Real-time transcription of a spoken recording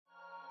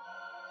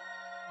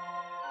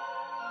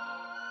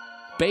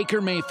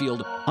Baker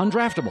Mayfield,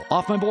 undraftable,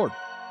 off my board.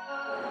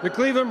 The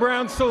Cleveland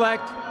Browns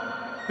select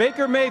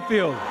Baker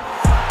Mayfield. What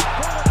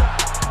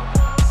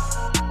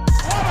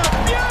a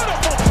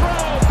beautiful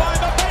throw by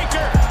the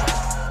Baker!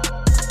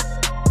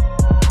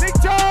 Big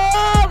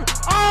Tom!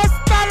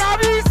 Hasta la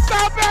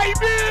vista,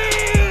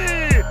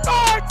 baby!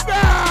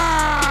 Touchdown!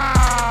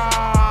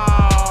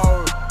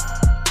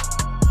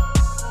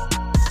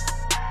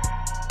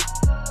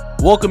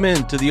 Welcome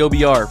in to the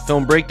OBR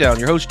Film Breakdown.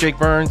 Your host, Jake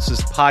Burns.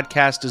 This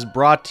podcast is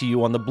brought to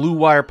you on the Blue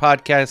Wire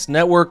Podcast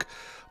Network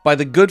by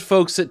the good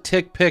folks at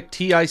TickPick,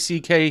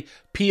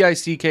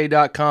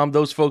 TickPick.com.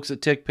 Those folks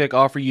at TickPick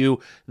offer you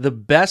the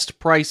best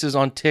prices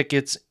on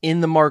tickets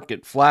in the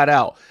market, flat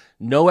out.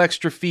 No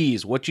extra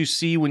fees. What you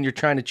see when you're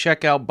trying to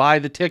check out, buy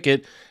the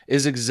ticket,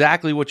 is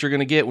exactly what you're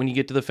going to get when you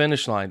get to the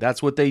finish line.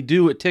 That's what they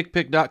do at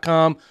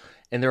TickPick.com,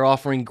 and they're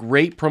offering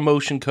great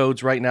promotion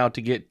codes right now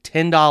to get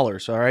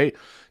 $10, all right?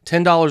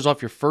 $10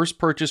 off your first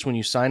purchase when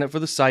you sign up for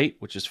the site,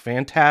 which is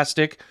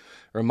fantastic.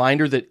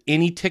 Reminder that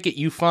any ticket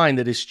you find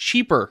that is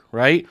cheaper,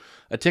 right?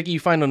 A ticket you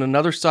find on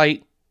another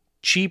site,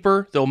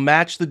 cheaper, they'll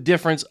match the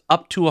difference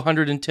up to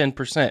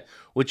 110%,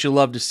 which you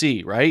love to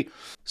see, right?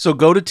 So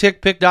go to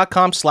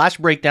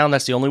tickpick.com/breakdown.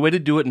 That's the only way to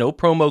do it. No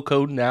promo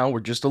code now. We're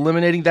just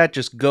eliminating that.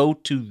 Just go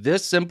to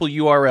this simple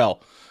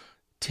URL,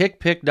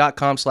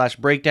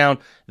 tickpick.com/breakdown.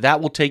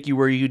 That will take you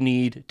where you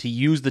need to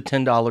use the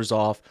 $10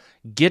 off.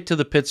 Get to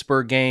the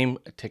Pittsburgh game.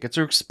 Tickets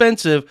are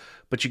expensive,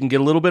 but you can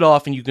get a little bit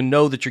off, and you can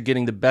know that you're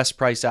getting the best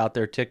price out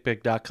there.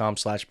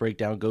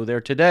 Tickpick.com/breakdown. Go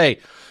there today.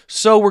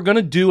 So we're going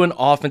to do an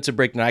offensive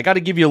breakdown. I got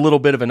to give you a little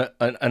bit of an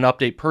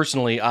update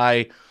personally.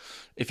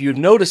 If you've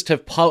noticed,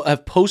 have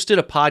posted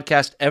a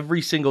podcast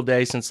every single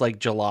day since like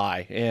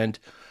July, and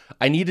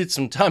I needed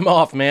some time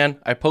off, man.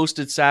 I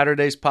posted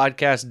Saturday's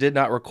podcast, did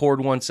not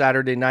record one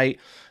Saturday night.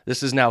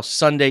 This is now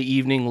Sunday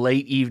evening,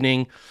 late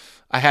evening.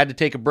 I had to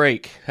take a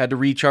break, had to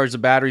recharge the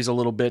batteries a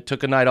little bit,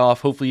 took a night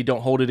off. Hopefully you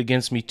don't hold it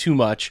against me too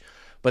much,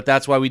 but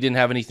that's why we didn't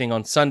have anything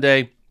on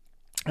Sunday.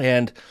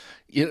 And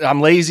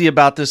I'm lazy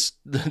about this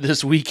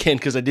weekend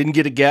because I didn't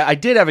get a guest. I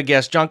did have a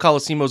guest. John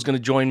Colosimo is going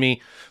to join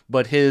me,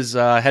 but his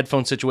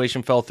headphone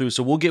situation fell through.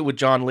 So we'll get with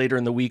John later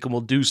in the week, and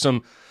we'll do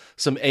some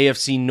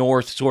AFC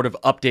North sort of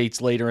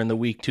updates later in the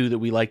week too that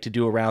we like to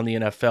do around the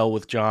NFL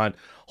with John.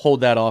 Hold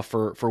that off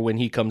for when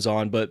he comes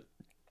on. But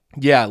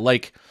yeah,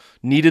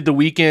 needed the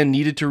weekend,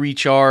 needed to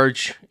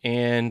recharge,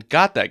 and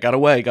got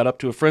away, got up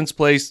to a friend's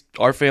place.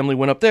 Our family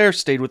went up there,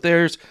 stayed with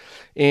theirs,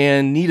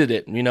 and needed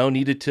it,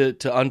 needed to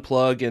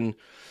unplug and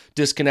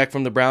disconnect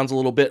from the Browns a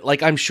little bit,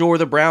 like I'm sure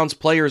the Browns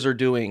players are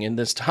doing in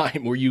this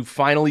time, where you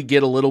finally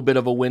get a little bit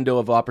of a window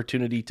of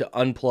opportunity to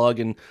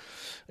unplug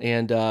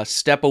and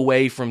step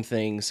away from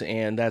things,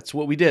 and that's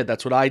what we did.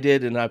 That's what I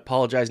did, and I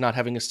apologize not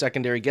having a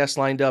secondary guest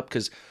lined up,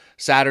 because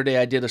Saturday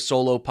I did a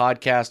solo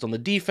podcast on the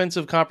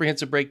defensive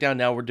comprehensive breakdown.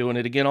 Now we're doing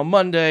it again on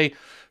Monday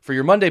for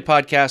your Monday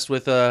podcast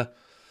with a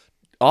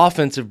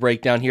offensive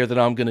breakdown here that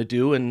I'm going to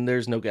do, and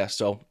there's no guest,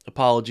 so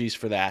apologies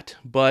for that.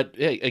 But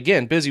hey,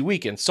 again, busy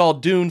weekend. Saw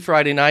Dune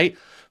Friday night.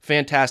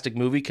 Fantastic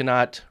movie.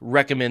 Cannot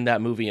recommend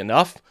that movie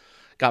enough.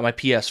 Got my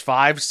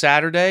PS5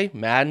 Saturday.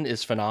 Madden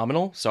is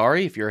phenomenal.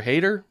 Sorry if you're a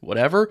hater,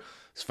 whatever.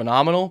 It's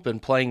phenomenal. Been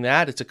playing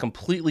that. It's a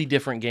completely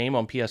different game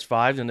on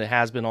PS5 than it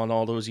has been on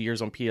all those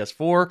years on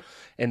PS4.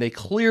 And they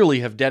clearly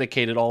have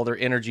dedicated all their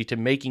energy to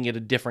making it a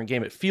different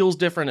game. It feels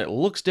different. It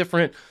looks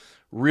different.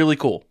 Really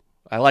cool.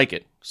 I like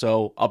it.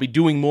 So I'll be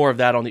doing more of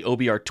that on the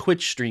OBR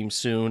Twitch stream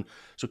soon.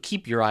 So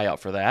keep your eye out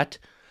for that.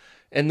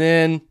 And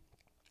then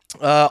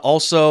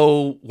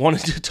also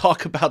wanted to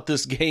talk about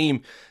this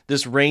game,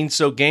 this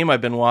rain-soaked game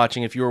I've been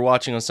watching. If you were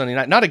watching on Sunday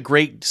night, not a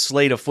great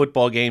slate of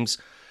football games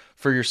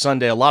for your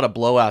Sunday. A lot of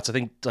blowouts. I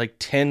think like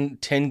 10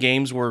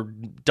 games were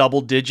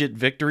double-digit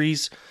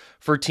victories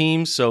for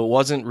teams, so it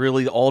wasn't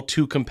really all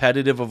too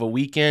competitive of a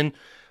weekend.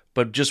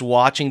 But just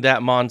watching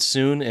that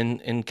monsoon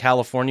in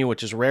California,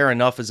 which is rare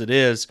enough as it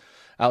is,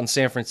 out in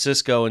San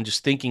Francisco, and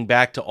just thinking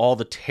back to all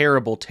the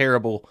terrible,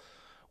 terrible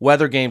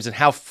weather games and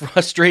how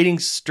frustrating,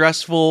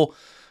 stressful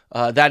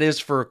that is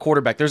for a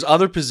quarterback. There's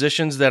other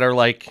positions that are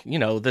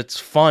that's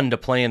fun to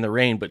play in the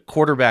rain, but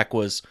quarterback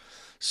was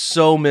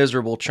so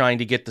miserable trying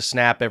to get the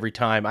snap every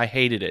time. I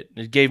hated it.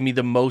 It gave me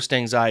the most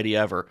anxiety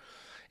ever.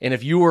 And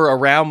if you were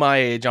around my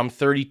age, I'm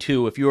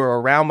 32. If you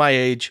were around my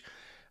age,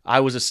 I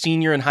was a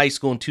senior in high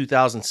school in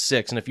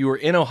 2006. And if you were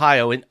in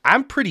Ohio, and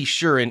I'm pretty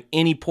sure in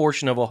any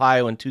portion of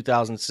Ohio in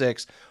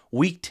 2006,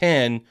 week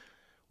 10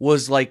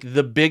 was like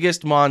the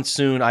biggest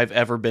monsoon I've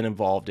ever been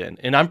involved in.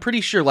 And I'm pretty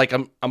sure,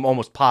 I'm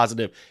almost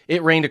positive,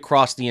 it rained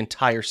across the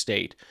entire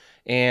state.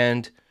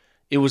 And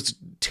it was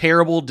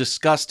terrible,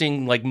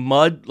 disgusting, like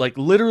mud, like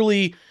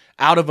literally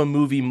out of a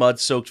movie,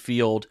 mud-soaked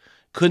field.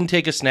 Couldn't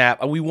take a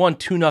snap. We won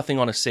 2-0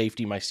 on a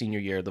safety my senior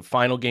year, the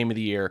final game of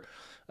the year,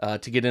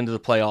 to get into the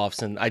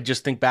playoffs. And I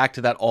just think back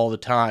to that all the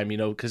time,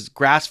 because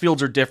grass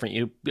fields are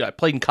different. I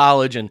played in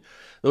college, and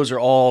those are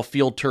all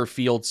turf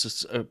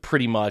fields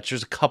pretty much.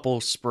 There's a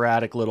couple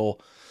sporadic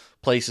little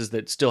places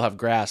that still have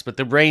grass, but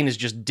the rain is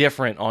just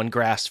different on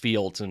grass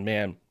fields. And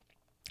man,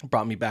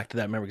 Brought me back to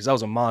that memory because that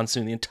was a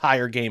monsoon. The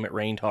entire game, it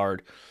rained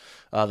hard.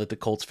 That the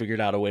Colts figured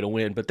out a way to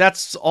win. But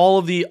that's all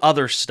of the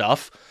other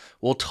stuff.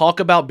 We'll talk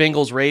about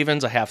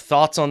Bengals-Ravens. I have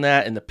thoughts on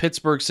that and the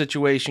Pittsburgh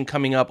situation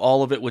coming up,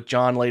 all of it with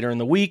John later in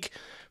the week.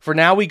 For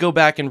now, we go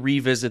back and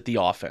revisit the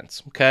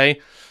offense, okay?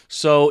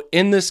 So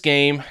in this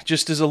game,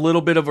 just as a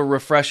little bit of a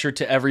refresher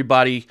to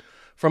everybody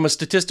from a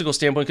statistical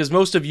standpoint, because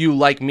most of you,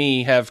 like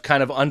me, have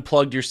kind of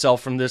unplugged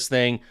yourself from this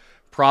thing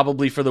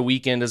probably for the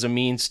weekend as a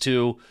means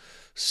to,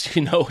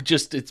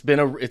 just it's been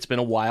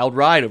a wild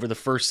ride over the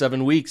first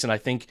 7 weeks, and I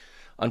think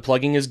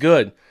unplugging is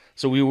good.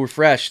 So we were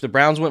fresh. The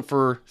Browns went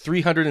for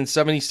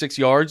 376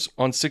 yards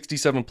on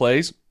 67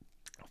 plays,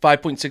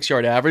 5.6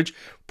 yard average.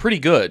 Pretty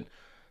good.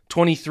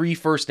 23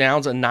 first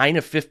downs, a 9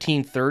 of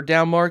 15 third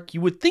down mark.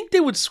 You would think they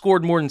would have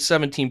scored more than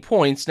 17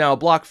 points. Now, a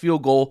blocked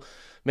field goal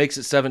makes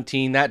it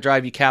 17. That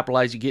drive, you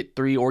capitalize, you get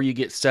 3, or you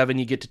get 7,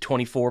 you get to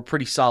 24.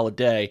 Pretty solid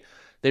day.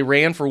 They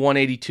ran for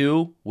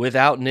 182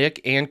 without Nick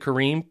and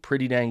Kareem.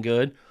 Pretty dang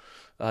good.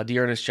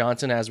 Dearness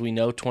Johnson, as we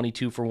know,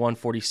 22 for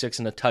 146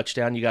 and a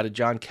touchdown. You got a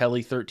John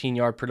Kelly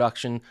 13-yard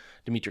production,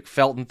 Demetric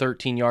Felton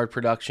 13-yard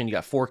production. You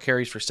got 4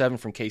 carries for 7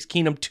 from Case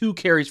Keenum, 2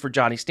 carries for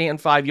Johnny Stanton,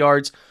 5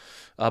 yards.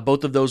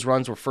 Both of those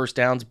runs were first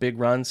downs, big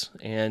runs,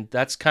 and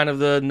that's kind of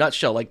the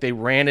nutshell. Like, they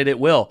ran it at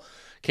will.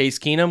 Case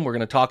Keenum, we're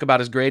going to talk about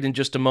his grade in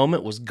just a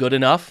moment, was good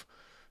enough.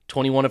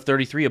 21 of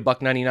 33, a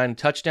 $199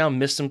 touchdown,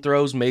 missed some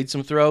throws, made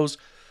some throws.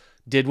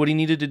 Did what he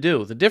needed to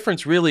do. The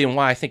difference really, and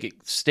why I think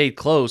it stayed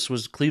close,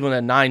 was Cleveland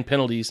had 9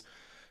 penalties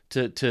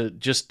to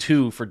just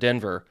 2 for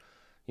Denver.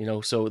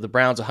 So the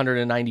Browns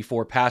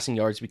 194 passing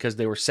yards because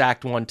they were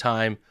sacked 1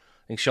 time.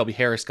 I think Shelby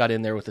Harris got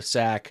in there with a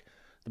sack.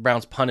 The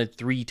Browns punted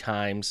 3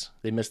 times.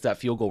 They missed that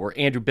field goal where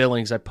Andrew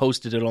Billings, I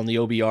posted it on the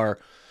OBR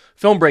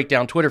film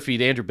breakdown Twitter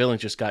feed. Andrew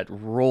Billings just got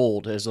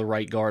rolled as the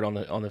right guard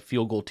on the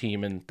field goal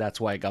team, and that's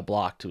why it got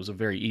blocked. It was a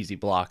very easy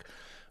block.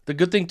 The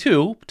good thing,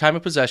 too, time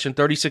of possession,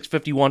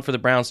 36-51 for the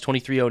Browns,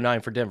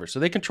 23-09 for Denver. So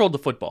they controlled the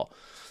football.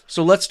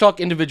 So let's talk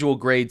individual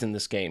grades in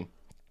this game.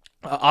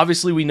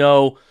 Obviously, we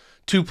know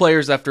 2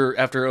 players after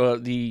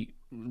the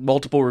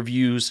multiple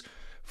reviews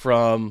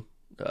from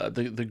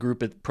the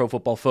group at Pro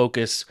Football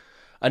Focus,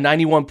 a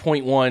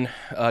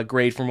 91.1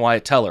 grade from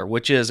Wyatt Teller,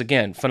 which is,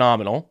 again,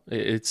 phenomenal.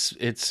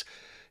 It's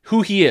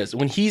who he is.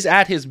 When he's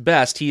at his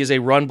best, he is a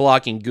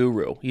run-blocking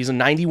guru. He's a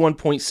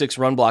 91.6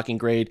 run-blocking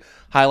grade,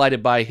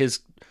 highlighted by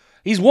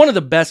he's one of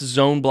the best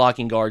zone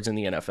blocking guards in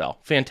the NFL.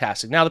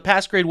 Fantastic. Now, the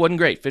pass grade wasn't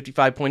great,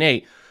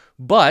 55.8,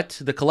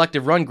 but the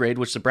collective run grade,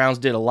 which the Browns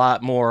did a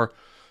lot more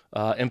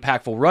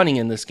impactful running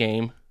in this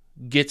game,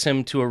 gets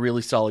him to a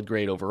really solid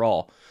grade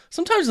overall.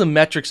 Sometimes the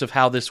metrics of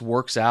how this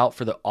works out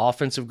for the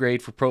offensive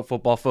grade for Pro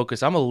Football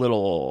Focus, I'm a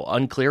little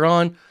unclear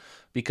on,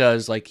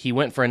 because he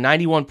went for a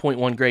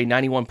 91.1 grade,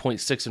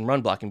 91.6 in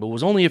run blocking, but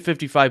was only a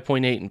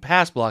 55.8 in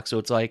pass block, so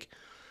it's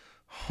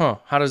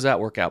how does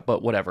that work out?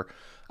 But whatever.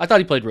 I thought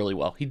he played really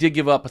well. He did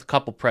give up a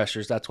couple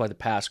pressures. That's why the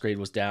pass grade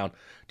was down.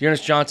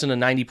 Dearness Johnson, a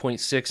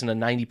 90.6 and a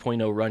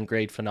 90.0 run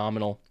grade.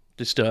 Phenomenal.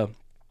 Just a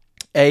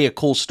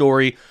cool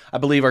story. I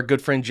believe our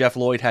good friend Jeff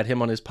Lloyd had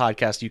him on his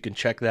podcast. You can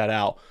check that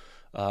out.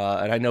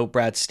 And I know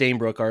Brad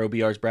Stainbrook, our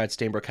OBR's Brad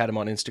Stainbrook, had him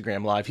on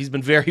Instagram Live. He's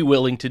been very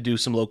willing to do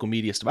some local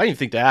media stuff. I didn't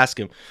think to ask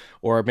him,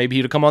 or maybe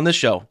he'd come on this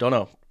show. Don't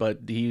know. But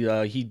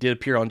he did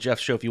appear on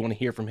Jeff's show if you want to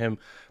hear from him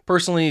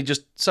personally.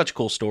 Just such a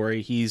cool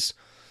story. He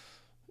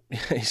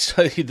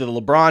did the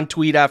LeBron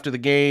tweet after the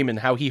game and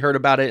how he heard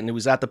about it, and it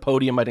was at the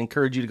podium. I'd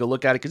encourage you to go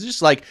look at it because it's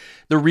just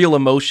the real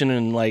emotion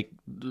and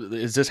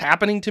is this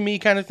happening to me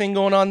kind of thing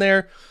going on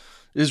there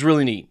is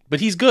really neat. But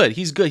he's good.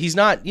 He's good. He's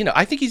not,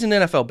 I think he's an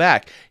NFL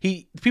back.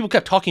 People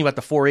kept talking about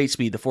the 4.8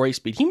 speed, the 4.8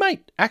 speed. He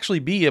might actually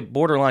be a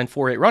borderline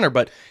 4.8 runner,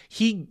 but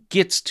he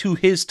gets to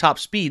his top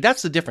speed.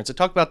 That's the difference. I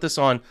talked about this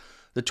on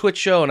the Twitch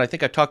show, and I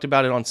think I talked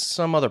about it on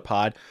some other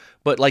pod,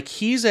 but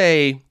he's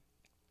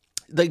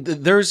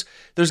there's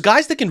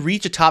guys that can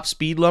reach a top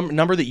speed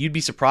number that you'd be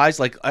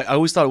surprised. I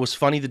always thought it was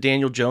funny, the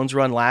Daniel Jones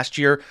run last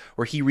year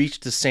where he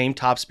reached the same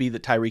top speed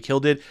that Tyreek Hill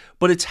did,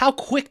 but it's how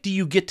quick do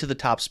you get to the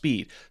top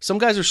speed? Some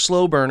guys are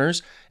slow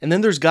burners, and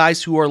then there's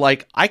guys who are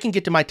I can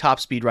get to my top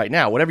speed right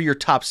now. Whatever your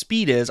top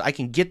speed is, I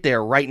can get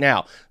there right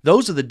now.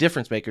 Those are the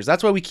difference makers.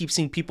 That's why we keep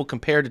seeing people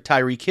compared to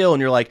Tyreek Hill,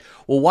 and you're like,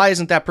 well, why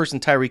isn't that person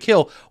Tyreek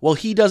Hill? Well,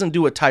 he doesn't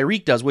do what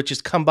Tyreek does, which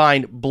is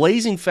combine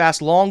blazing fast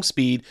long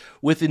speed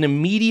with an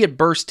immediate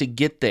burst to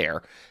get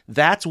there.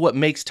 That's what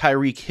makes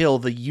Tyreek Hill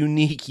the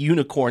unique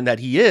unicorn that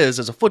he is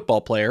as a football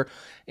player,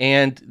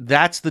 and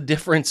that's the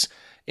difference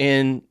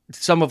in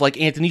some of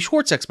Anthony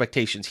Schwartz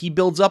expectations. He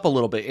builds up a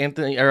little bit.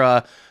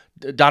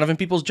 Donovan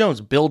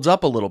Peoples-Jones builds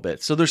up a little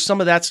bit. So there's some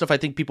of that stuff I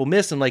think people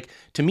miss, and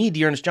to me,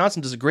 Dearness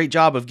Johnson does a great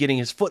job of getting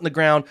his foot in the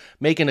ground,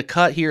 making a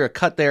cut here, a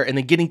cut there, and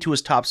then getting to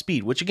his top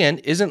speed, which again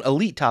isn't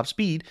elite top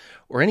speed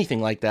or anything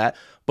like that,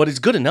 but it's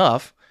good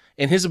enough.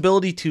 And his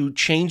ability to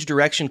change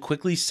direction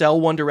quickly, sell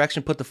one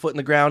direction, put the foot in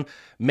the ground,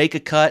 make a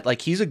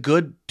cut, he's a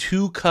good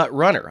 2-cut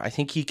runner. I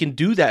think he can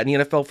do that in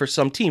the NFL for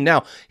some team.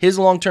 Now, his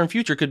long-term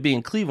future could be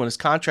in Cleveland. His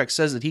contract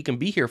says that he can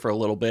be here for a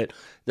little bit.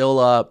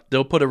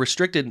 They'll put a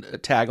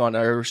restricted tag on,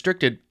 or a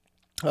restricted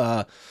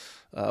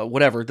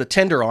whatever, the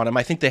tender on him.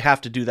 I think they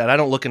have to do that. I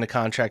don't look into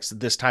contracts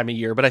this time of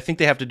year, but I think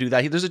they have to do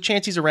that. There's a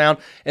chance he's around,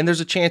 and there's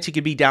a chance he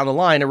could be down the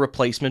line a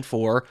replacement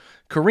for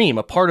Kareem,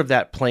 a part of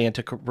that plan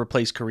to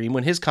replace Kareem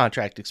when his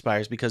contract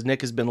expires, because Nick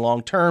has been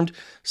long-termed.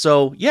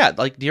 So, yeah,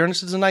 like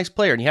Dearness is a nice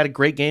player, and he had a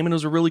great game, and it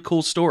was a really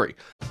cool story.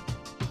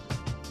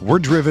 We're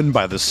driven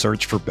by the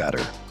search for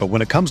better. But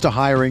when it comes to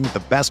hiring,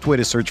 the best way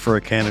to search for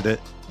a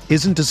candidate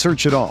isn't to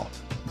search at all.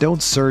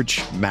 Don't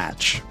search,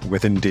 match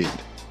with Indeed.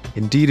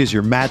 Indeed is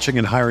your matching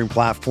and hiring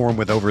platform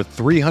with over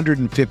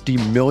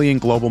 350 million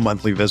global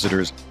monthly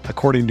visitors,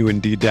 according to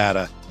Indeed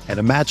data, and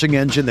a matching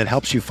engine that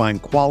helps you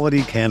find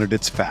quality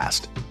candidates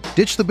fast.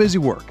 Ditch the busy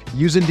work.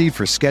 Use Indeed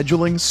for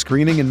scheduling,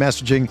 screening, and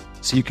messaging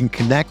so you can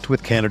connect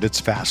with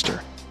candidates faster.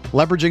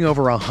 Leveraging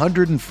over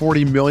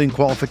 140 million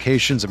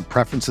qualifications and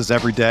preferences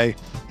every day,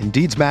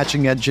 Indeed's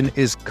matching engine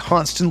is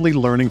constantly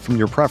learning from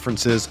your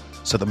preferences,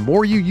 so the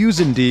more you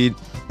use Indeed,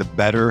 the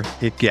better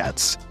it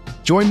gets.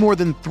 Join more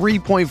than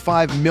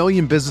 3.5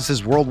 million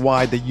businesses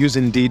worldwide that use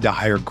Indeed to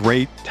hire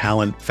great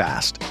talent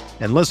fast.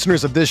 And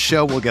listeners of this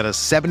show will get a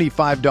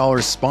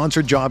 $75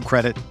 sponsored job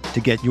credit to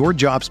get your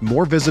jobs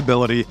more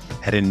visibility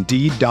at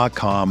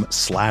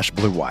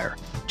Indeed.com/Blue Wire.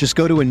 Just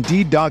go to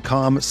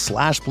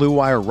Indeed.com/Blue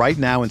Wire right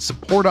now and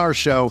support our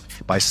show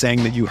by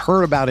saying that you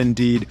heard about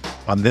Indeed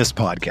on this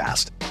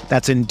podcast.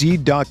 That's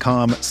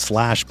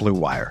Indeed.com/Blue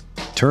Wire.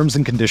 Terms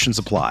and conditions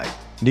apply.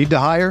 Need to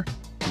hire?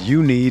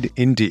 You need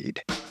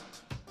Indeed.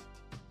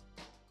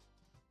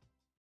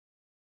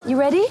 You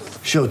ready?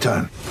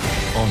 Showtime.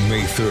 On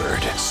May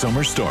 3rd,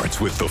 summer starts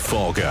with The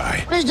Fall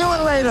Guy. Let's do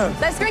it later.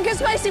 Let's drink a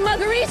spicy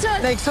margarita.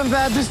 Make some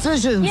bad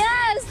decisions.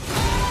 Yes!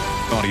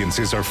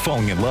 Audiences are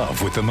falling in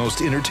love with the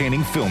most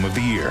entertaining film of the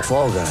year.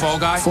 Fall guy. Fall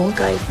guy. Fall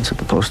guy. That's what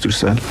the poster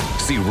said.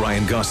 See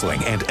Ryan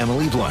Gosling and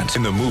Emily Blunt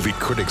in the movie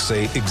critics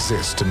say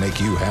exists to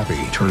make you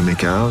happy. Trying to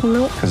make it out?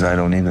 Nope. Because I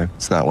don't either.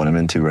 It's not what I'm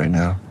into right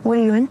now. What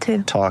are you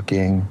into?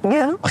 Talking.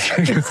 Yeah.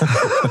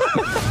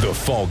 The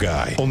Fall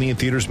Guy. Only in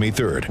theaters May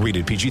 3rd.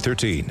 Rated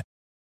PG-13.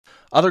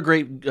 Other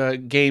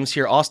great games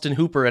here. Austin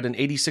Hooper at an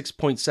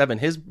 86.7.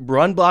 His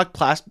run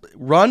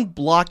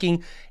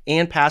blocking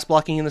and pass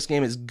blocking in this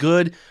game is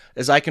good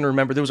as I can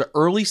remember. There was an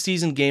early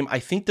season game. I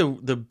think the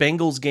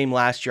Bengals game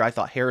last year, I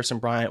thought Harrison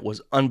Bryant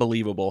was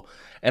unbelievable.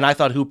 And I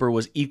thought Hooper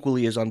was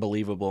equally as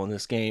unbelievable in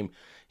this game.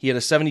 He had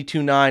a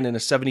 72.9 and a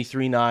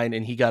 73.9,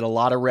 and he got a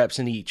lot of reps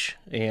in each.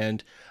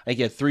 And I think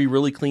he had 3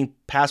 really clean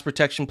pass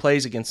protection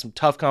plays against some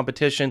tough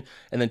competition,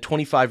 and then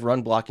 25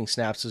 run blocking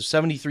snaps. So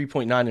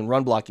 73.9 in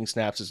run blocking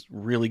snaps is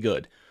really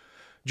good.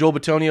 Joel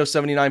Bitonio,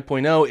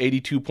 79.0,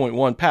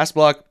 82.1 pass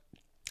block,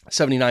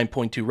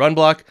 79.2 run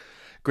block.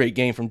 Great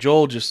game from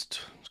Joel, just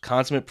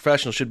consummate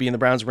professional. Should be in the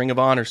Browns Ring of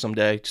Honor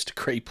someday. Just a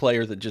great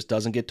player that just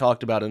doesn't get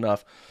talked about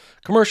enough.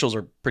 Commercials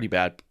are pretty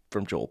bad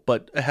from Joel,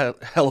 but a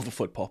hell of a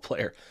football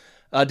player.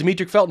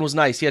 Demetric Felton was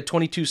nice. He had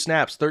 22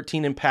 snaps,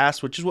 13 in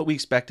pass, which is what we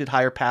expected.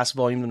 Higher pass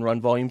volume than run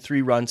volume.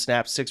 3 run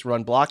snaps, 6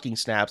 run blocking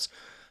snaps.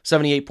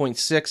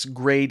 78.6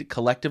 grade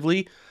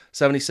collectively.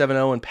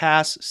 77.0 in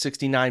pass,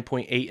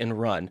 69.8 in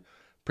run.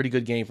 Pretty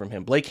good game from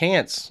him. Blake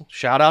Hance.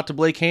 Shout out to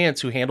Blake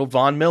Hance, who handled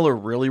Von Miller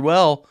really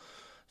well.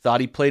 Thought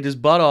he played his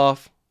butt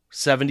off.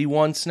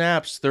 71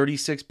 snaps,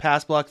 36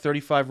 pass block,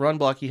 35 run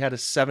block. He had a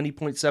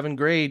 70.7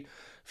 grade,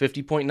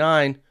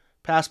 50.9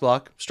 pass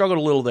block. Struggled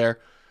a little there.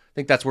 I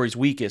think that's where he's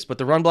weakest, but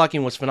the run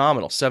blocking was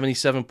phenomenal,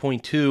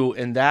 77.2,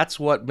 and that's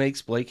what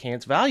makes Blake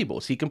Hance valuable,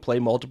 is he can play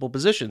multiple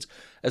positions.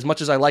 As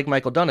much as I like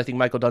Michael Dunn, I think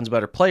Michael Dunn's a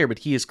better player, but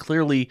he is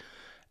clearly,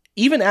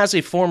 even as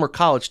a former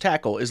college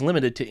tackle, is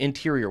limited to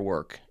interior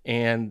work,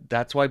 and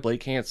that's why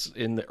Blake Hance,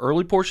 in the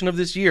early portion of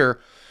this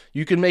year,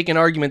 you can make an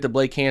argument that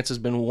Blake Hance has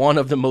been one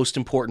of the most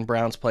important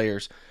Browns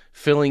players,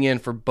 filling in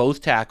for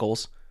both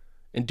tackles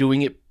and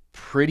doing it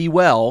pretty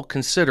well,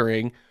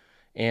 considering.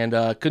 And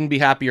couldn't be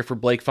happier for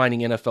Blake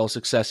finding NFL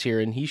success here,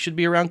 and he should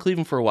be around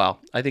Cleveland for a while.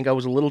 I think I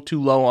was a little too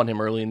low on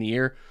him early in the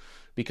year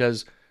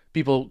because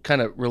people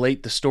kind of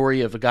relate the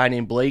story of a guy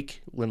named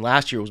Blake when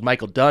last year it was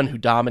Michael Dunn who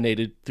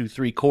dominated through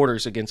 3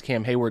 quarters against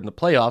Cam Hayward in the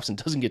playoffs and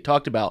doesn't get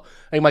talked about.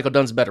 I think Michael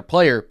Dunn's a better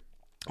player,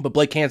 but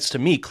Blake Hance, to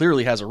me,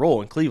 clearly has a role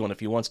in Cleveland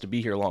if he wants to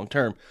be here long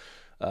term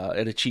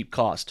at a cheap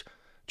cost.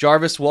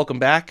 Jarvis, welcome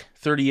back.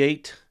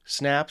 38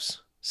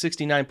 snaps,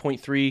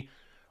 69.3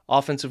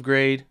 offensive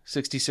grade,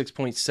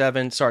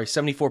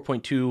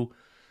 74.2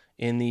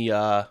 in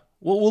the,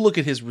 we'll look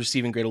at his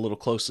receiving grade a little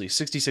closely,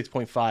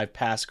 66.5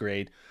 pass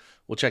grade.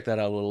 We'll check that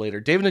out a little later.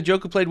 David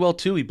Njoku played well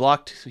too. He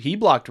blocked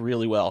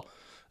really well.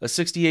 A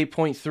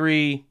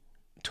 68.3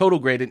 total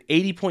grade, an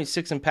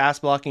 80.6 in pass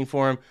blocking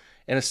for him,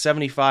 and a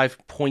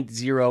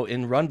 75.0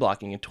 in run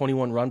blocking and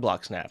 21 run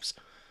block snaps.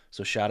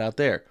 So shout out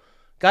there.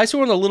 Guys who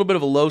are on a little bit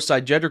of a low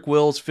side, Jedrick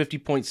Wills,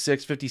 50.6,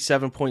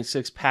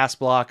 57.6 pass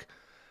block,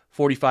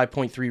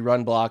 45.3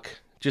 run block,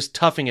 just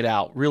toughing it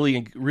out.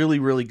 Really, really,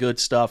 really good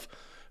stuff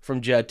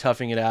from Jed,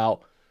 toughing it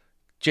out.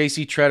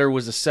 J.C. Treader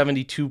was a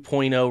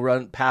 72.0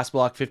 run pass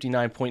block,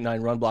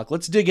 59.9 run block.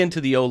 Let's dig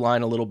into the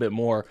O-line a little bit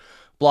more.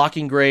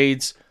 Blocking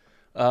grades,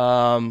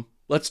 let's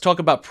Let's talk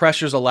about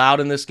pressures allowed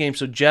in this game.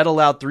 So Jed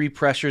allowed 3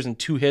 pressures and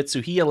 2 hits,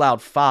 so he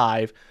allowed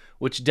 5,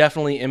 which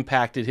definitely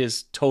impacted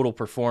his total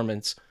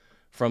performance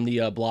from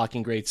the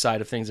blocking grade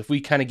side of things. If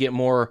we kind of get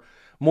more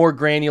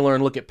granular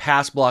and look at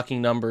pass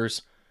blocking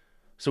numbers,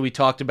 so we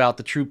talked about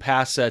the true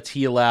pass sets.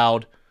 He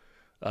allowed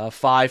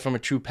 5 from a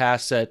true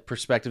pass set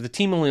perspective. The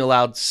team only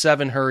allowed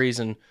 7 hurries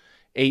and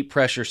 8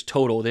 pressures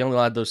total. They only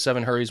allowed those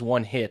 7 hurries,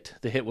 1 hit.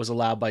 The hit was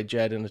allowed by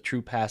Jed in the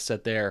true pass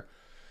set there.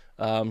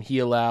 He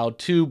allowed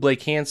 2.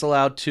 Blake Hance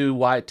allowed 2.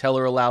 Wyatt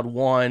Teller allowed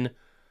 1.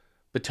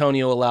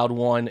 Bitonio allowed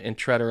 1. And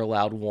Treader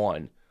allowed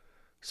 1.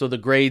 So the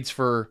grades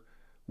for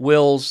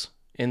Wills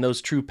in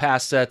those true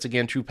pass sets,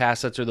 again, true pass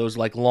sets are those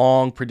like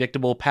long,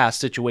 predictable pass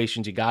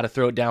situations. You got to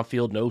throw it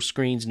downfield, no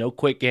screens, no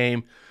quick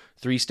game,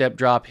 3-step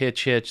drop,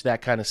 hitch,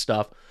 that kind of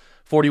stuff.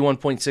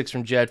 41.6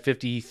 from Jed,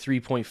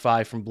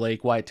 53.5 from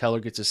Blake. Wyatt Teller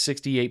gets a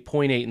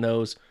 68.8 in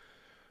those.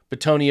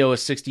 Bitonio a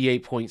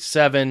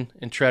 68.7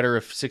 and Treader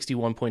a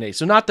 61.8.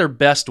 So not their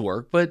best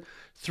work, but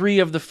 3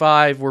 of the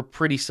 5 were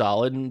pretty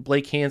solid. And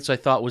Blake Hance, I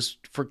thought, was,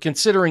 for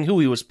considering who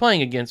he was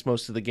playing against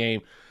most of the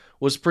game,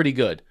 was pretty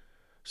good.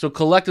 So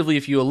collectively,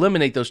 if you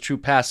eliminate those true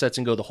pass sets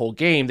and go the whole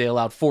game, they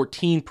allowed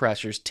 14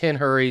 pressures, 10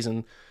 hurries,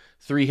 and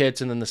 3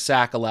 hits, and then the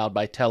sack allowed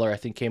by Teller, I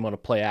think, came on a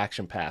play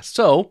action pass.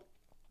 So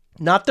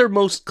not their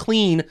most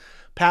clean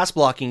pass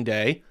blocking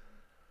day,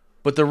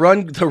 but the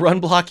run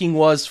blocking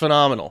was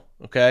phenomenal,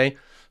 okay?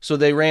 So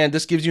they ran,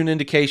 this gives you an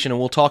indication, and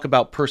we'll talk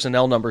about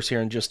personnel numbers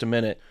here in just a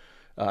minute.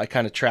 I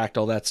kind of tracked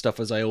all that stuff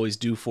as I always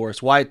do for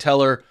us. Wyatt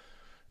Teller,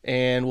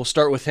 and we'll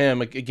start with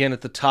him. Again, at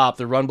the top,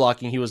 the run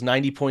blocking, he was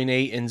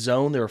 90.8 in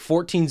zone. There were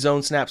 14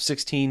 zone snaps,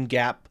 16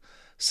 gap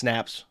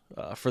snaps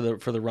for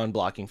the run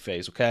blocking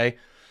phase, okay?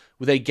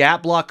 With a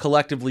gap block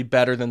collectively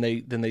better than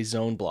they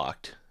zone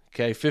blocked.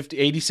 Okay,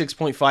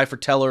 86.5 for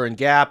Teller and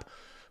gap.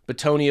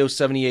 Bitonio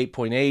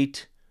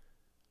 78.8.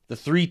 The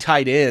 3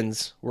 tight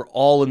ends were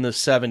all in the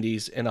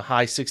 70s and a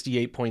high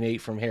 68.8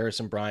 from Harris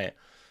and Bryant.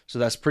 So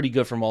that's pretty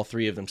good from all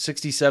 3 of them.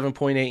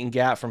 67.8 in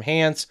gap from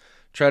Hance,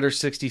 Treader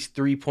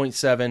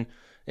 63.7,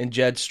 and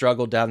Jed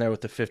struggled down there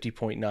with the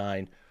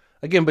 50.9.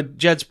 Again, but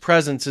Jed's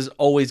presence is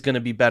always going to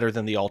be better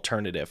than the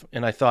alternative,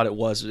 and I thought it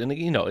was. And,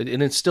 you know, it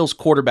instills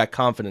quarterback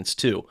confidence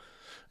too.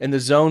 In the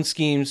zone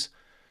schemes,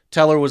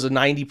 Teller was a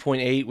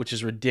 90.8, which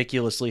is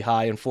ridiculously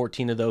high in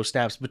 14 of those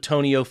snaps.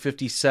 Bitonio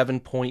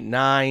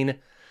 57.9.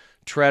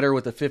 Treader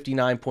with a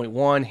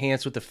 59.1,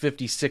 Hance with a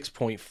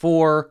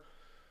 56.4,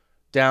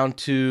 down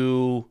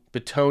to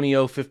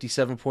Bitonio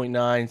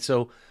 57.9.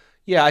 So,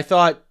 yeah, I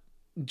thought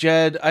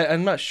Jed,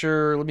 I'm not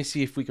sure. Let me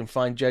see if we can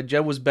find Jed.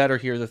 Jed was better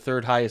here, the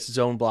 3rd highest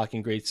zone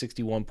blocking grade,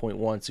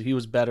 61.1. So he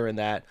was better in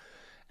that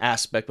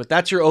aspect. But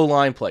that's your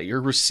O-line play.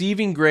 Your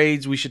receiving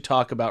grades we should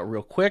talk about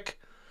real quick.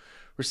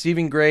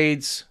 Receiving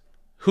grades,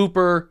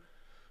 Hooper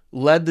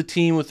led the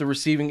team with the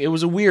receiving. It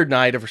was a weird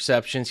night of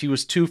receptions. He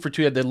was 2 for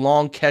 2. He had the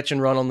long catch and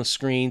run on the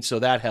screen, so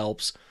that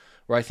helps.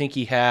 Where I think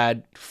he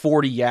had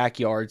 40 yak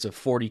yards of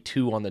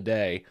 42 on the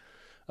day,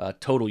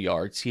 total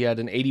yards. He had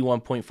an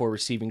 81.4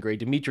 receiving grade.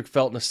 Demetric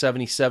Felton a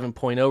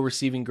 77.0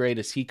 receiving grade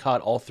as he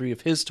caught all 3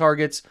 of his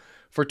targets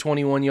for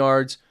 21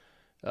 yards.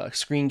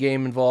 Screen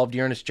game involved.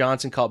 Ernest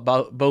Johnson caught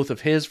both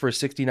of his for a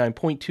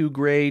 69.2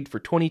 grade for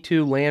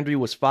 22. Landry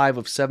was 5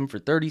 of 7 for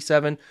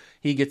 37.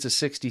 He gets a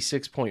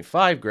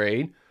 66.5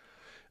 grade.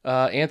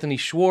 Anthony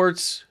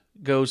Schwartz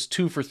goes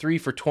 2 for 3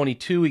 for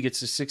 22. He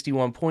gets a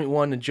 61.1.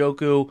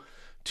 Njoku,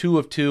 2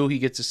 of 2. He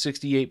gets a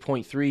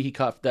 68.3. He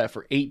caught that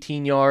for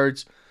 18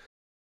 yards.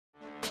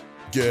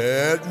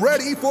 Get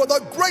ready for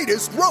the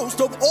greatest roast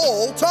of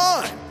all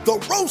time.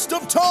 The Roast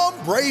of Tom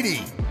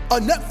Brady. A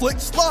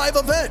Netflix live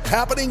event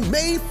happening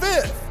May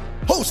 5th.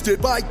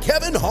 Hosted by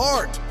Kevin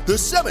Hart, the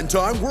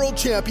 7-time world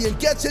champion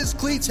gets his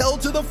cleats held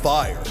to the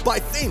fire by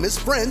famous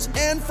friends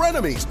and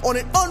frenemies on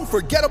an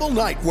unforgettable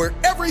night where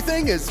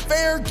everything is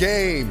fair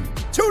game.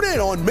 Tune in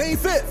on May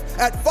 5th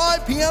at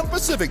 5 p.m.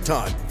 Pacific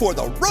time for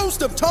the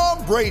Roast of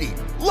Tom Brady,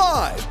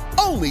 live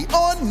only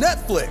on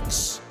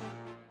Netflix.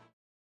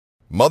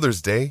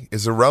 Mother's Day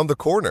is around the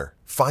corner.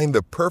 Find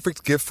the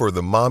perfect gift for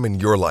the mom in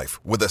your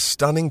life with a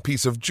stunning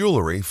piece of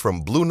jewelry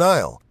from Blue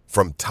Nile.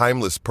 From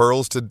timeless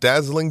pearls to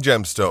dazzling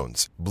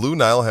gemstones, Blue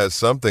Nile has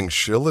something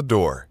she'll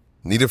adore.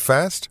 Need it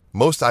fast?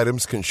 Most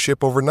items can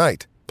ship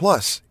overnight.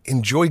 Plus,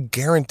 enjoy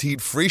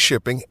guaranteed free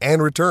shipping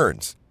and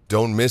returns.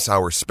 Don't miss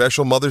our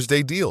special Mother's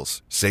Day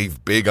deals.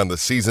 Save big on the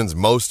season's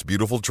most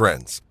beautiful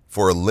trends.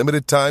 For a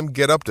limited time,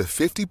 get up to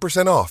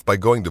 50% off by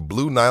going to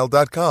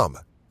BlueNile.com.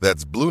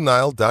 That's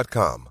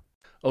BlueNile.com.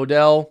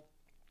 Odell,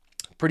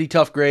 pretty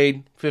tough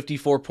grade,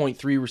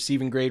 54.3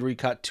 receiving grade, where he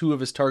caught 2 of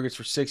his targets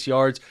for 6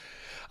 yards.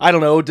 I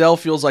don't know. Odell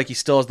feels like he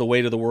still has the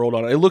weight of the world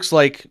on it.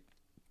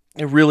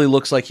 It really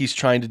looks like he's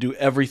trying to do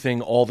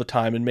everything all the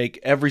time and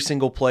make every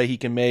single play he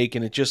can make,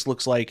 and it just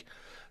looks like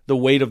the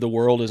weight of the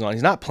world is on.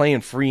 He's not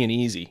playing free and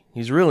easy.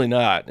 He's really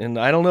not, and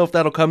I don't know if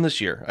that'll come this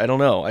year. I don't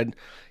know.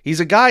 He's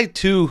a guy,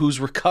 too,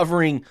 who's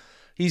recovering.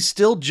 He's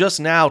still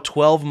just now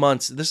 12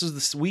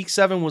 months. Week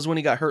 7 was when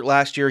he got hurt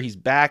last year. He's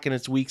back, and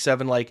it's week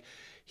 7.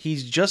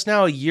 he's just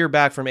now a year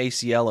back from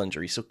ACL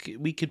injury, so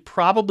we could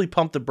probably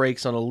pump the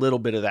brakes on a little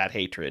bit of that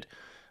hatred.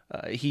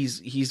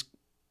 He's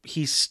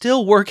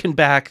still working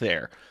back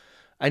there.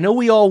 I know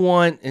we all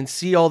want and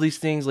see all these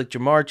things like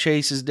Jamar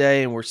Chase's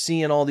day, and we're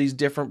seeing all these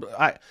different.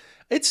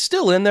 It's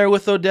still in there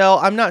with Odell.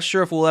 I'm not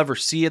sure if we'll ever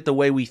see it the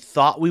way we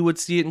thought we would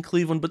see it in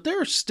Cleveland, but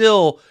there are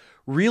still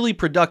really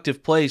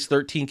productive plays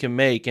 13 can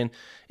make. And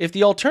if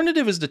the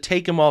alternative is to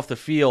take him off the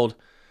field,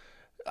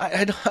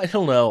 I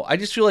don't know. I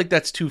just feel like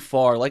that's too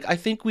far. Like, I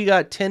think we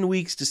got 10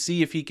 weeks to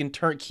see if he can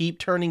keep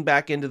turning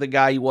back into the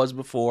guy he was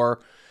before.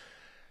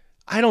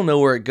 I don't know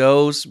where it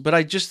goes, but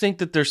I just think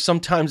that there's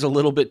sometimes a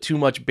little bit too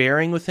much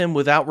bearing with him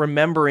without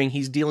remembering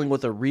he's dealing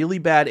with a really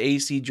bad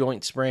AC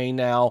joint sprain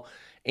now,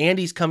 and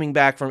he's coming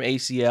back from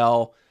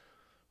ACL.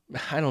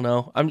 I don't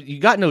know. You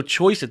got no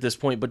choice at this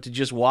point but to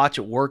just watch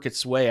it work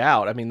its way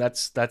out. I mean,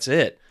 that's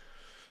it.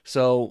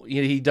 So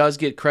he does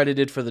get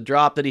credited for the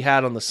drop that he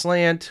had on the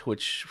slant,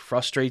 which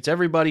frustrates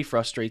everybody,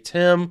 frustrates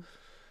him.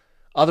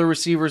 Other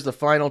receivers, the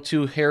final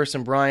two,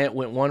 Harrison Bryant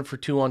went 1 for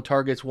 2 on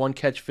targets, 1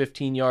 catch,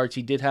 15 yards.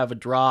 He did have a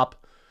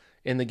drop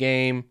in the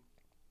game.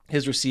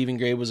 His receiving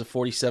grade was a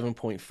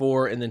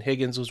 47.4, and then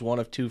Higgins was 1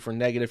 of 2 for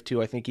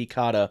 -2. I think he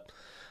caught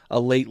a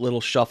late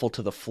little shuffle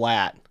to the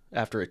flat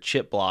after a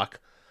chip block.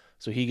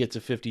 So he gets a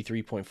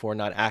 53.4,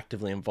 not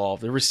actively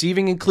involved. The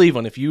receiving in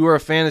Cleveland, if you are a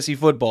fantasy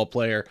football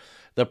player,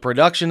 the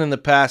production in the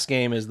pass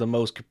game is the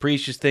most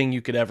capricious thing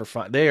you could ever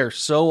find. They are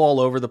so all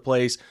over the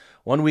place.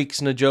 1 week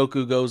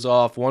Njoku goes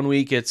off. 1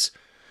 week it's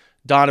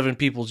Donovan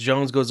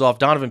Peoples-Jones goes off.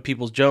 Donovan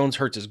Peoples-Jones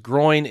hurts his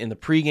groin in the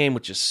pregame,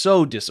 which is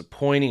so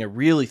disappointing. I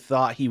really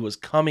thought he was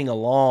coming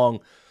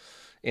along,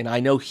 and I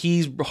know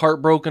he's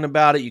heartbroken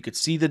about it. You could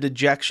see the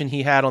dejection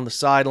he had on the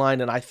sideline,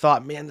 and I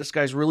thought, man, this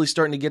guy's really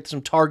starting to get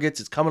some targets.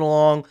 It's coming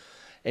along,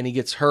 and he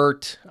gets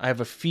hurt. I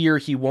have a fear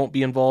he won't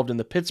be involved in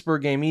the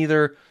Pittsburgh game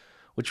either,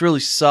 which really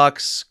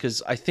sucks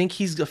because I think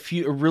he's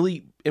a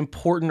really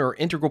important or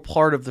integral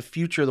part of the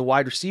future of the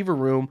wide receiver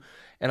room,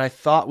 and I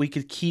thought we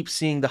could keep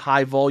seeing the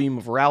high volume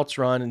of routes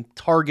run and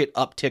target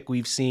uptick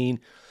we've seen.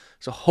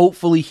 So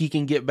hopefully he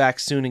can get back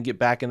soon and get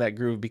back in that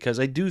groove because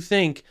I do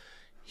think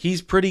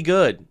he's pretty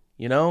good,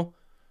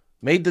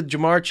 Made the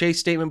Jamar Chase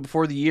statement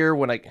before the year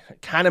when I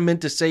kind of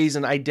meant to say he's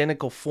an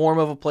identical form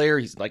of a player.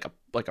 He's like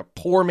a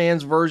poor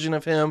man's version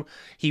of him.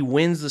 He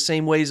wins the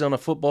same ways on a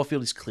football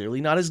field. He's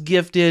clearly not as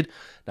gifted,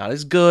 not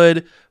as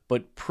good,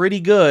 but pretty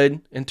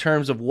good in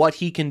terms of what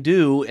he can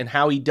do and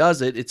how he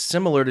does it. It's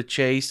similar to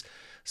Chase.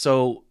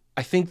 So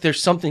I think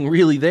there's something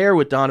really there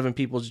with Donovan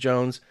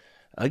Peoples-Jones.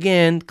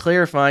 Again,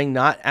 clarifying,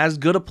 not as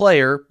good a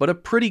player, but a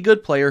pretty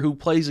good player who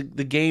plays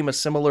the game a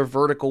similar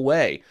vertical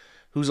way,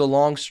 who's a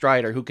long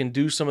strider, who can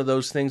do some of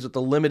those things with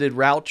the limited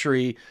route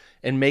tree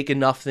and make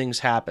enough things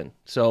happen.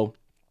 So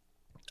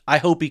I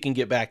hope he can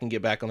get back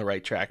on the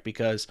right track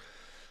because,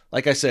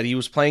 like I said, he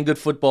was playing good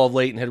football of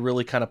late and had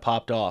really kind of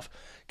popped off.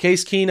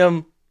 Case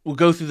Keenum, we'll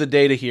go through the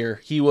data here.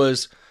 He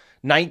was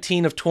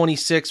 19 of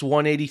 26,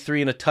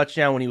 183 and a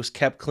touchdown when he was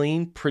kept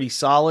clean. Pretty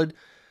solid.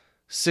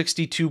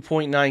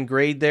 62.9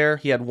 grade there.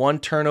 He had 1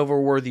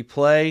 turnover-worthy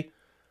play.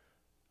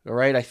 All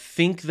right, I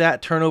think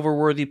that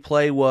turnover-worthy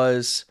play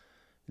was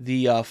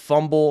the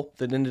fumble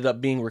that ended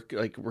up being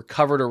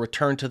recovered or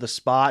returned to the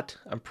spot.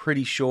 I'm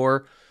pretty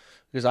sure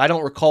because I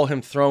don't recall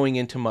him throwing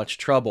into much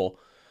trouble.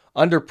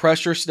 Under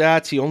pressure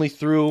stats, he only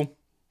threw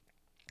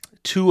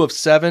 2 of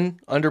 7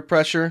 under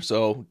pressure,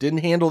 so didn't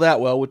handle that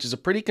well, which is a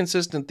pretty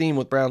consistent theme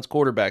with Browns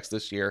quarterbacks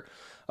this year.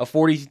 A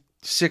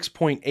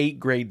 46.8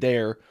 grade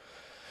there.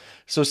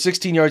 So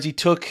 16 yards he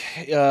took.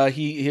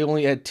 He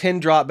only had 10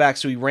 dropbacks,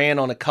 so he ran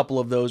on a couple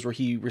of those where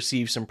he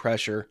received some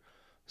pressure.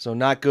 So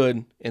not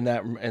good in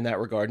that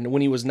regard. And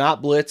when he was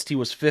not blitzed, he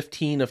was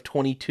 15 of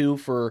 22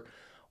 for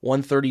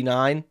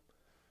 139,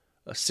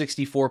 a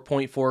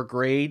 64.4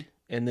 grade.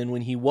 And then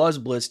when he was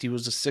blitzed, he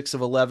was a 6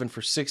 of 11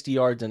 for 60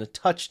 yards and a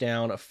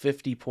touchdown, a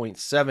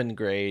 50.7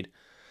 grade.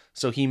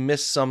 So he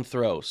missed some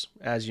throws,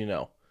 as you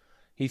know.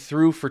 He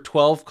threw for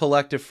 12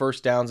 collective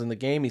first downs in the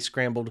game. He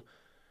scrambled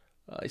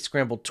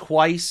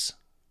twice.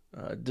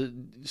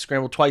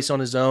 Scrambled twice on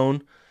his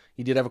own.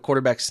 He did have a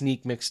quarterback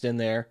sneak mixed in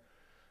there.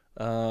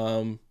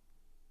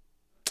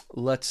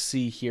 Let's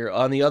see here.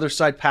 On the other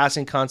side,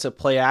 passing concept,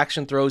 play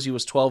action throws, he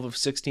was 12 of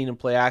 16 in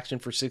play action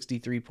for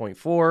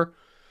 63.4.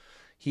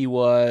 He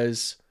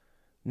was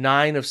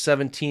 9 of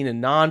 17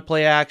 in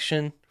non-play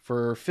action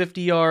for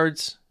 50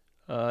 yards,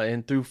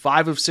 and threw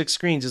 5 of 6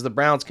 screens as the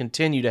Browns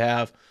continue to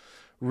have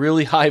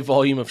really high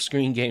volume of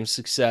screen game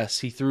success.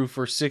 He threw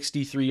for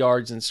 63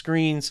 yards in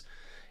screens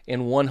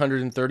and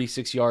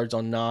 136 yards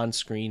on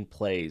non-screen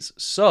plays.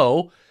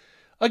 So,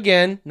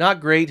 again,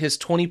 not great. His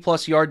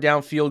 20-plus yard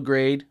downfield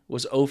grade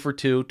was 0 for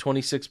 2,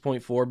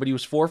 26.4, but he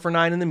was 4 for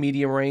 9 in the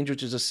medium range,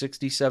 which is a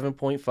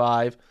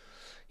 67.5.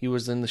 He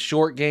was in the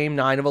short game,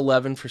 9 of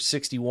 11 for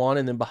 61,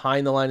 and then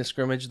behind the line of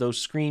scrimmage, those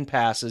screen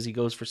passes, he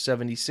goes for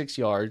 76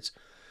 yards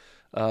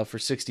for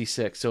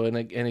 66. So, and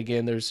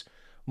again, there's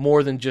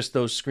more than just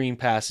those screen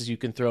passes. You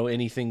can throw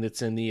anything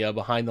that's in the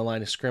behind the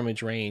line of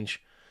scrimmage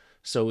range.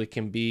 So it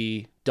can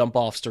be dump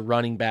offs to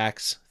running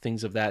backs,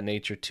 things of that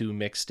nature too,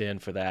 mixed in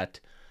for that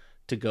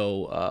to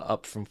go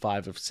up from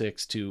 5 of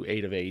 6 to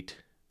 8 of 8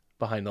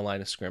 behind the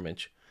line of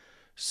scrimmage.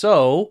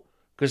 So,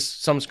 because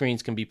some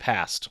screens can be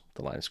past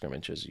the line of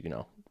scrimmage, as you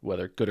know,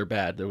 whether good or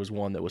bad. There was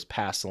one that was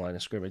past the line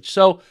of scrimmage.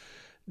 So,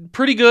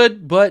 pretty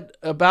good, but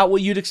about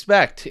what you'd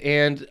expect.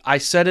 And I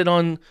said it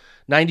on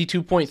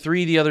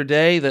 92.3 the other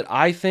day that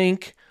I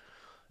think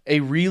a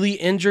really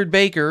injured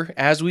Baker,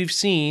 as we've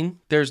seen,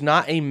 there's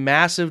not a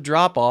massive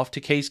drop-off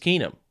to Case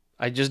Keenum.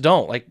 I just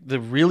don't. Like,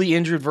 the really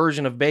injured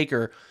version of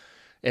Baker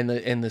and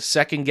the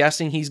second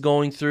guessing he's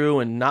going through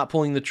and not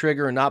pulling the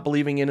trigger and not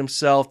believing in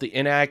himself, the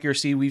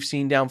inaccuracy we've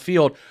seen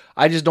downfield,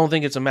 I just don't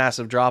think it's a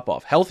massive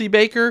drop-off. Healthy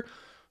Baker,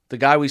 the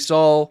guy we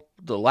saw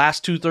the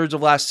last 2/3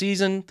 of last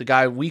season, the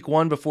guy week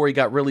 1 before he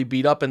got really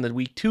beat up in the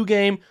week 2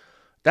 game,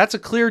 that's a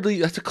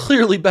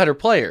clearly better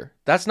player.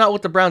 That's not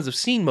what the Browns have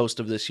seen most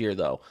of this year,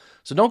 though.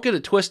 So don't get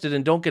it twisted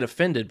and don't get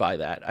offended by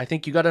that. I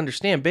think you got to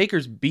understand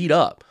Baker's beat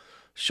up.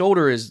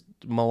 Shoulder is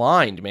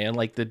maligned, man.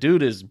 Like, the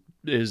dude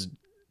is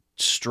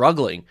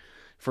struggling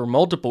for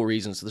multiple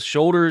reasons. The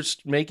shoulder's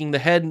making the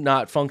head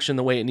not function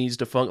the way it needs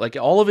to function. Like,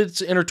 all of it's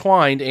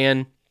intertwined,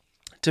 and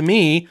to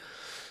me,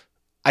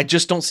 I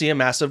just don't see a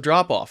massive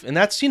drop-off. And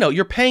that's,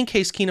 you're paying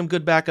Case Keenum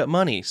good backup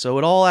money, so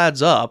it all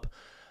adds up.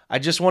 I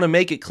just want to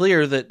make it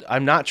clear that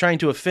I'm not trying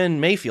to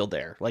offend Mayfield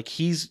there. Like,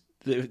 he's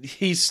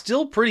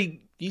still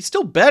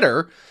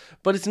better,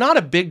 but it's not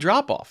a big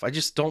drop-off. I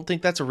just don't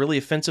think that's a really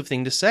offensive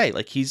thing to say.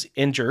 Like, he's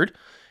injured,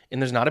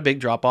 and there's not a big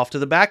drop-off to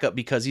the backup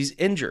because he's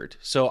injured.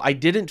 So I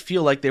didn't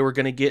feel like they were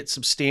going to get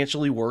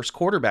substantially worse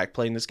quarterback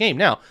play in this game.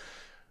 Now,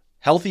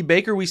 healthy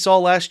Baker we saw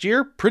last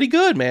year, pretty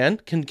good, man.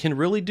 Can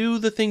really do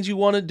the things you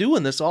want to do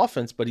in this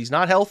offense, but he's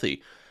not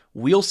healthy.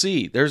 We'll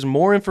see. There's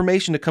more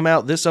information to come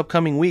out this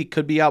upcoming week.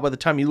 Could be out by the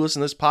time you listen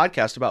to this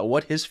podcast about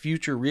what his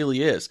future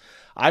really is.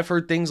 I've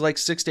heard things like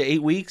 6 to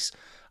 8 weeks.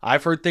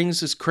 I've heard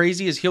things as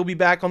crazy as he'll be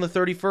back on the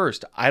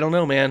 31st. I don't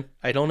know, man.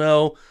 I don't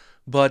know.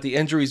 But the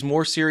injury is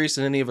more serious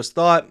than any of us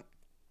thought.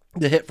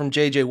 The hit from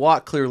J.J.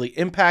 Watt clearly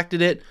impacted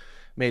it,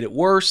 made it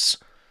worse.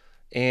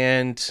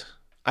 And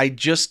I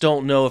just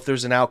don't know if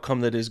there's an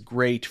outcome that is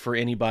great for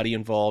anybody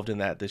involved in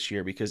that this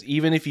year. Because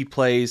even if he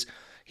plays,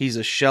 he's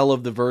a shell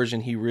of the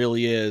version he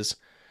really is.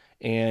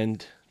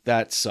 And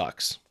that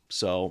sucks.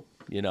 So,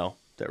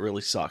 that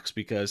really sucks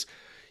because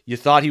you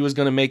thought he was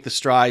going to make the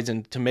strides,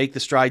 and to make the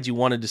strides you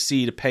wanted to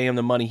see, to pay him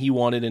the money he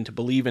wanted and to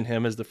believe in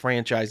him as the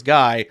franchise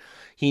guy,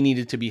 he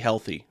needed to be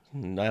healthy.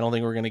 And I don't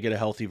think we're going to get a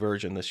healthy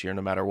version this year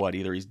no matter what.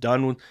 Either he's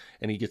done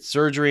and he gets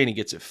surgery and he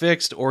gets it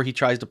fixed, or he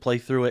tries to play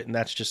through it, and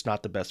that's just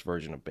not the best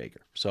version of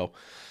Baker. So,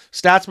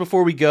 stats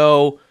before we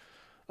go.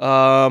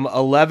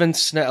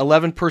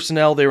 11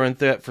 personnel, they were in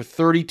for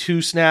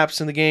 32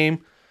 snaps in the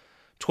game.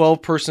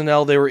 12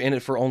 personnel, they were in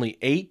it for only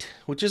 8,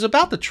 which is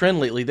about the trend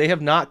lately. They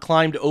have not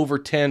climbed over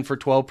 10 for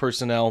 12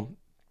 personnel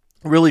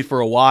really for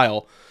a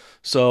while.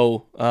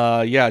 So,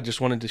 just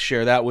wanted to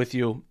share that with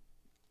you.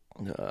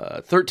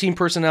 13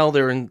 personnel,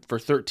 they're in for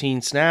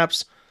 13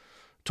 snaps.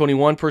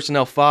 21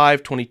 personnel,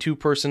 5. 22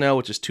 personnel,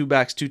 which is 2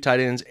 backs, 2 tight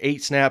ends,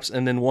 8 snaps,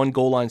 and then 1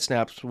 goal line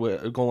snap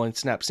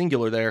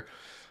singular there.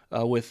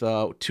 With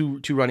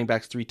two running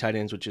backs, 3 tight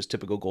ends, which is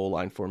typical goal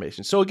line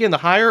formation. So again, the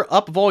higher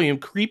up volume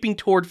creeping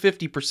toward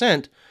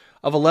 50%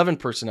 of 11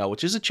 personnel,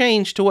 which is a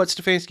change to what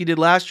Stefanski did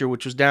last year,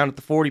 which was down at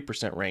the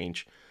 40%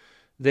 range.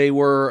 They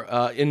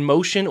were in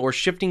motion or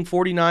shifting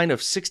 49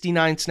 of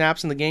 69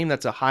 snaps in the game.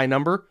 That's a high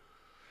number,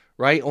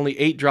 right? Only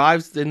 8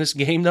 drives in this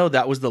game, though.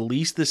 That was the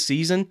least this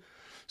season.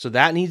 So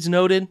that needs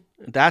noted.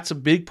 That's a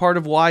big part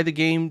of why the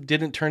game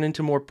didn't turn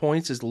into more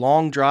points, is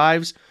long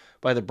drives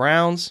by the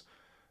Browns.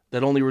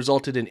 That only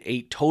resulted in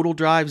 8 total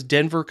drives.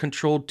 Denver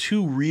controlled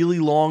 2 really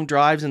long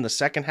drives in the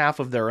second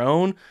half of their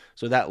own,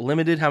 so that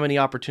limited how many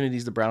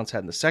opportunities the Browns had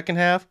in the second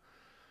half.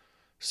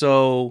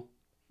 So,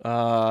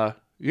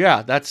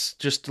 that's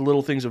just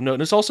little things of note.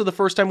 And it's also the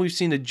first time we've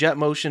seen a jet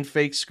motion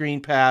fake screen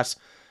pass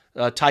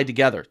tied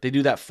together. They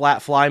do that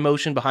flat fly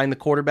motion behind the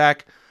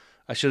quarterback.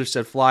 I should have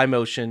said fly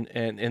motion,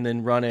 and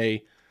then run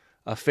a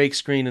fake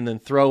screen and then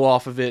throw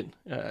off of it.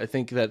 I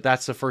think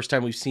that's the first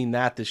time we've seen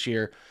that this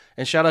year.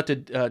 And shout out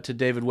to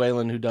David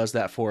Whalen, who does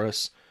that for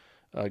us.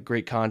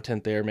 Great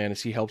content there, man,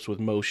 as he helps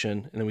with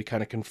motion. And then we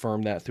kind of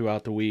confirm that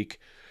throughout the week.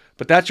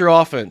 But that's your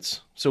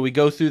offense. So we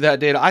go through that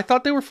data. I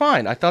thought they were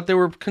fine. I thought they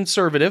were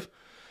conservative,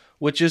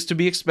 which is to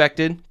be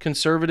expected.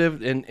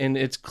 Conservative, and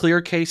it's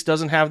clear Case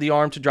doesn't have the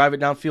arm to drive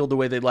it downfield the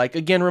way they'd like.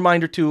 Again,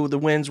 reminder too, the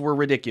wins were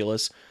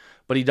ridiculous.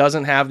 But he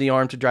doesn't have the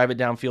arm to drive it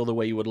downfield the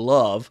way you would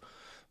love.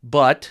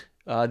 But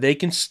they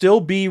can still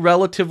be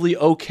relatively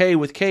okay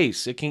with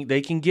Case.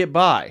 They can get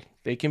by.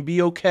 They can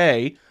be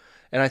okay.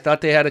 And I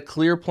thought they had a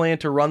clear plan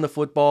to run the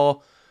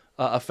football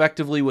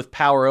effectively with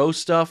power O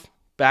stuff,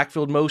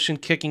 backfield motion,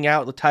 kicking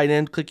out the tight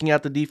end, kicking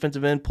out the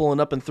defensive end, pulling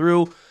up and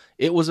through.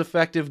 It was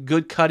effective.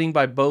 Good cutting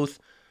by both.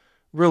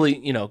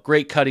 Really,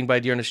 great cutting by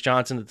Dearness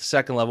Johnson at the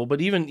second level. But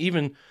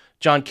even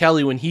John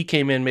Kelly, when he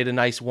came in, made a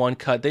nice one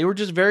cut. They were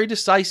just very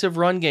decisive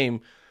run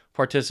game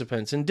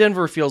participants. And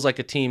Denver feels like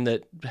a team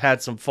that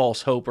had some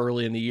false hope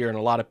early in the year, and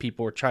a lot of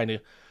people were trying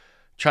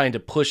to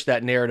push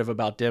that narrative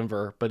about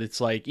Denver. But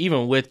it's like,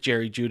 even with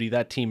Jerry Jeudy,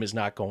 that team is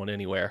not going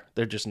anywhere.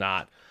 They're just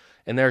not.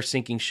 And they're a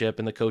sinking ship,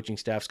 and the coaching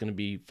staff's going to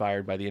be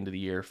fired by the end of the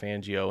year,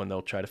 Fangio, and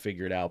they'll try to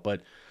figure it out.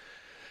 But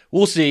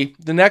we'll see.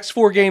 The next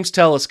 4 games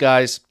tell us,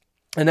 guys.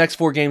 The next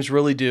 4 games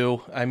really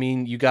do. I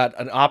mean, you got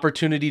an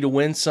opportunity to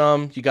win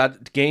some. You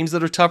got games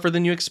that are tougher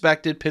than you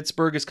expected.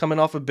 Pittsburgh is coming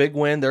off a big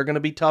win. They're going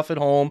to be tough at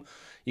home.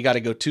 You got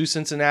to go to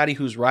Cincinnati,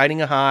 who's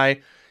riding a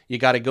high. You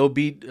got to go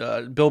beat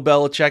Bill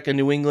Belichick in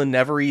New England,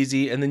 never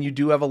easy. And then you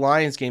do have a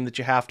Lions game that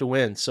you have to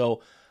win.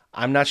 So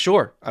I'm not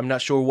sure. I'm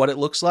not sure what it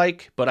looks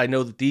like, but I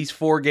know that these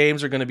 4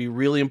 games are going to be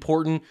really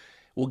important.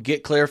 We'll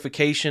get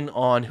clarification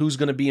on who's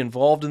going to be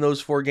involved in those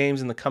 4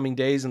 games in the coming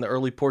days in the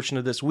early portion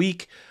of this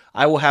week.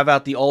 I will have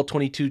out the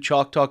All-22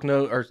 Chalk Talk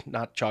note, or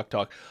not Chalk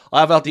Talk. I'll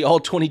have out the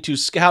All-22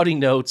 scouting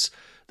notes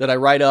that I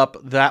write up.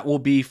 That will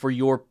be for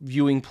your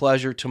viewing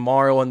pleasure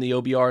tomorrow on the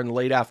OBR in the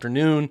late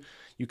afternoon.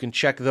 You can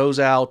check those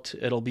out.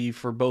 It'll be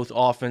for both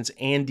offense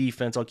and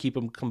defense. I'll keep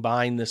them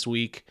combined this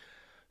week.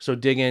 So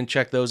dig in,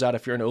 check those out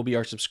if you're an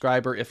OBR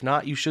subscriber. If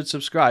not, you should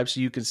subscribe so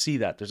you can see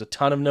that. There's a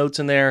ton of notes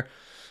in there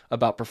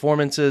about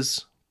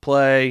performances,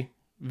 play,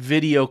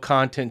 video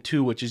content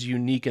too, which is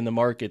unique in the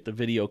market, the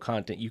video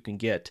content you can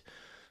get.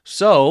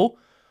 So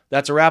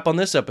that's a wrap on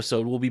this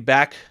episode. We'll be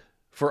back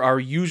for our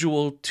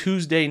usual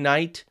Tuesday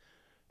night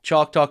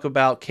Chalk Talk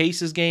about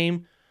Case's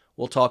game.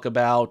 We'll talk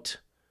about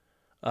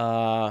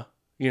the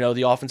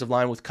offensive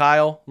line with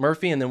Kyle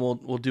Murphy, and then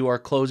we'll do our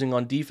closing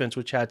on defense,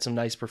 which had some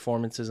nice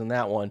performances in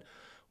that one.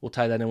 We'll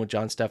tie that in with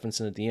John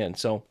Stephenson at the end.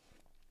 So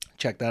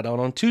check that out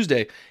on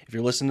Tuesday. If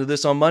you're listening to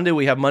this on Monday,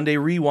 we have Monday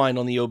Rewind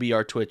on the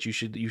OBR Twitch.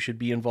 You should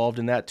be involved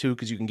in that too,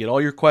 because you can get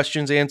all your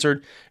questions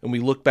answered, and we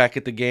look back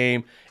at the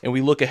game, and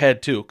we look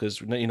ahead too,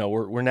 because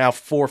we're now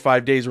 4 or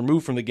 5 days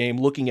removed from the game,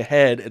 looking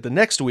ahead at the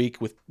next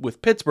week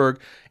with Pittsburgh,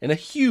 and a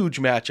huge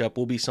matchup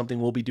will be something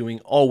we'll be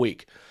doing all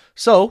week.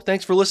 So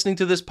thanks for listening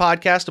to this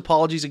podcast.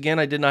 Apologies again,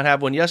 I did not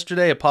have one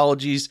yesterday.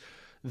 Apologies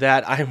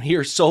that I'm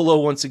here solo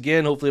once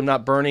again. Hopefully I'm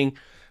not burning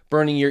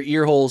your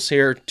ear holes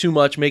here too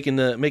much, making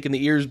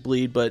the ears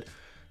bleed. But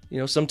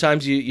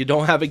sometimes you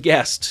don't have a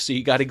guest, so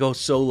you got to go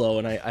solo.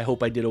 And I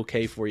hope I did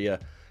okay for you,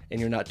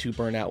 and you're not too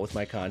burnt out with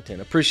my content.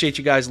 Appreciate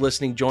you guys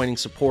listening, joining,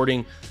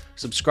 supporting,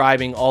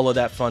 subscribing, all of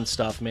that fun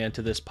stuff, man,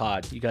 to this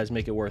pod. You guys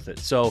make it worth it.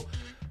 So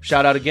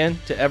shout out again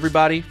to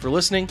everybody for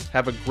listening.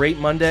 Have a great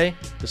Monday,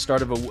 the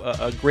start of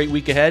a great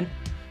week ahead.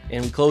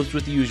 And we close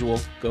with the usual.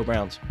 Go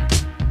Browns.